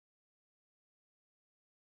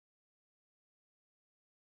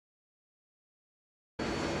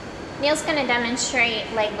Neil's going to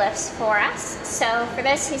demonstrate leg lifts for us. So for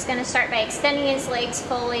this, he's going to start by extending his legs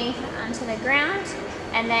fully onto the ground,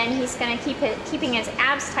 and then he's going to keeping his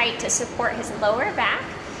abs tight to support his lower back.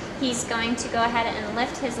 He's going to go ahead and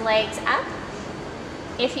lift his legs up.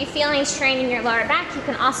 If you feel any strain in your lower back, you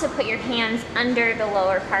can also put your hands under the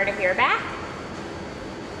lower part of your back.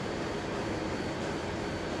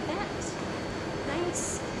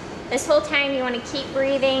 Nice. This whole time you want to keep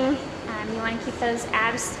breathing. You want to keep those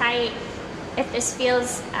abs tight. If this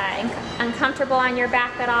feels uncomfortable on your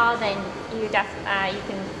back at all, then you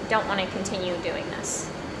don't want to continue doing this.